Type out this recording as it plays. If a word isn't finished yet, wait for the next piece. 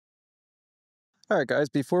All right, guys,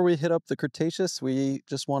 before we hit up the Cretaceous, we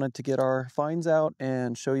just wanted to get our finds out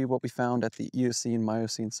and show you what we found at the Eocene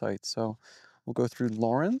Miocene site. So we'll go through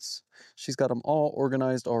Lauren's. She's got them all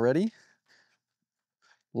organized already.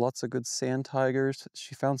 Lots of good sand tigers.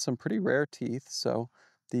 She found some pretty rare teeth. So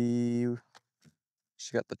she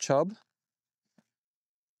got the chub.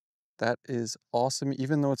 That is awesome.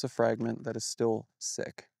 Even though it's a fragment, that is still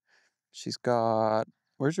sick. She's got,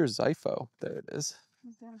 where's your Zypho? There it is.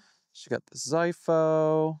 Okay. She got the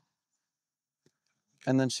Zypho.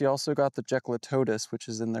 And then she also got the Ejeclatotus, which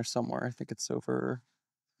is in there somewhere. I think it's over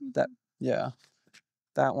that, yeah,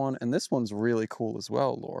 that one. And this one's really cool as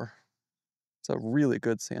well, Lore. It's a really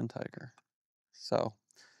good sand tiger. So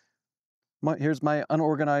here's my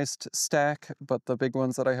unorganized stack, but the big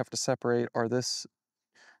ones that I have to separate are this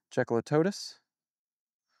Ejeclatotus.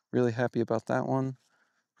 Really happy about that one.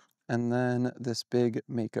 And then this big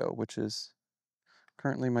Mako, which is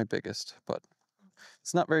currently my biggest, but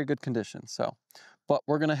it's not very good condition. So, but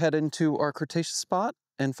we're gonna head into our Cretaceous spot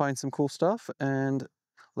and find some cool stuff, and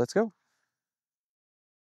let's go.